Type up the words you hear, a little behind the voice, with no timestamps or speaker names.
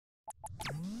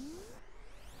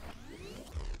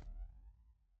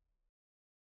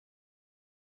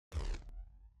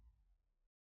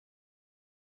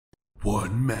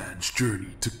One man's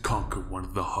journey to conquer one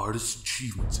of the hardest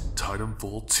achievements in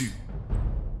Titanfall 2.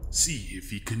 See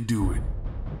if he can do it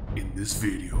in this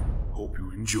video. Hope you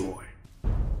enjoy.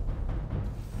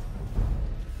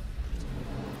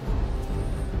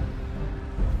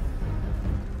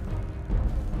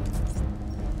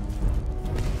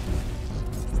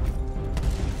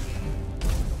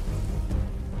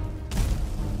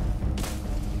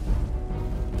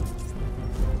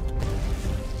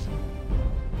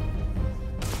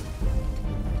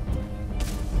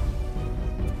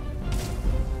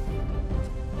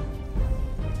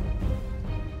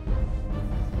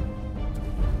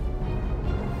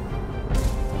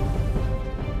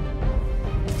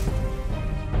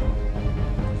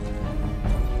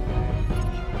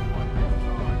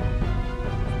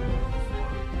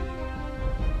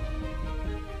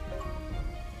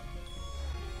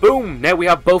 Boom! Now we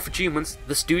have both achievements.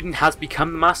 The student has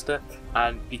become the master,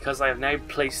 and because I have now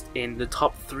placed in the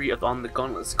top 3 on the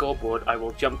gauntlet scoreboard, I will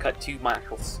jump cut to my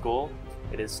actual score.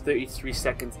 It is 33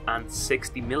 seconds and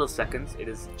 60 milliseconds. It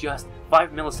is just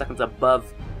 5 milliseconds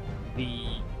above the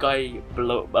guy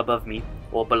above me,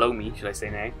 or below me, should I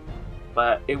say now.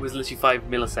 But it was literally 5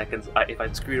 milliseconds. If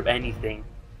I'd screwed up anything,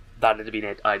 that would have been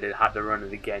it. I'd have had to run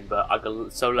it again, but I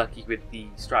got so lucky with the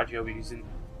strategy I was using.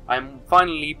 I'm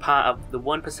finally part of the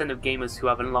 1% of gamers who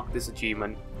have unlocked this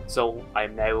achievement, so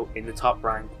I'm now in the top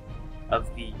rank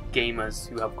of the gamers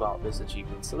who have got this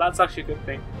achievement. So that's actually a good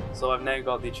thing. So I've now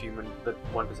got the achievement that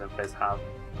 1% players have,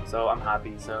 so I'm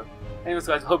happy. So anyways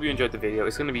guys, hope you enjoyed the video.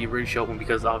 It's going to be a really short one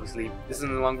because obviously this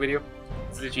isn't a long video.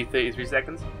 It's literally 33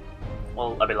 seconds.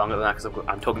 Well, a bit longer than that because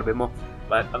I'm talking a bit more.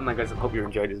 But other than that guys, I hope you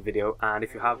enjoyed this video, and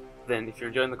if you have, then if you're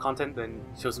enjoying the content, then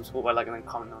show some support by liking and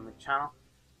commenting on the channel.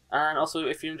 And also,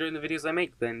 if you're enjoying the videos I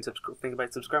make, then think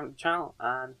about subscribing to the channel.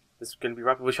 And this is going to be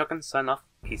Rapid with Shotgun. Sign off.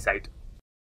 Peace out.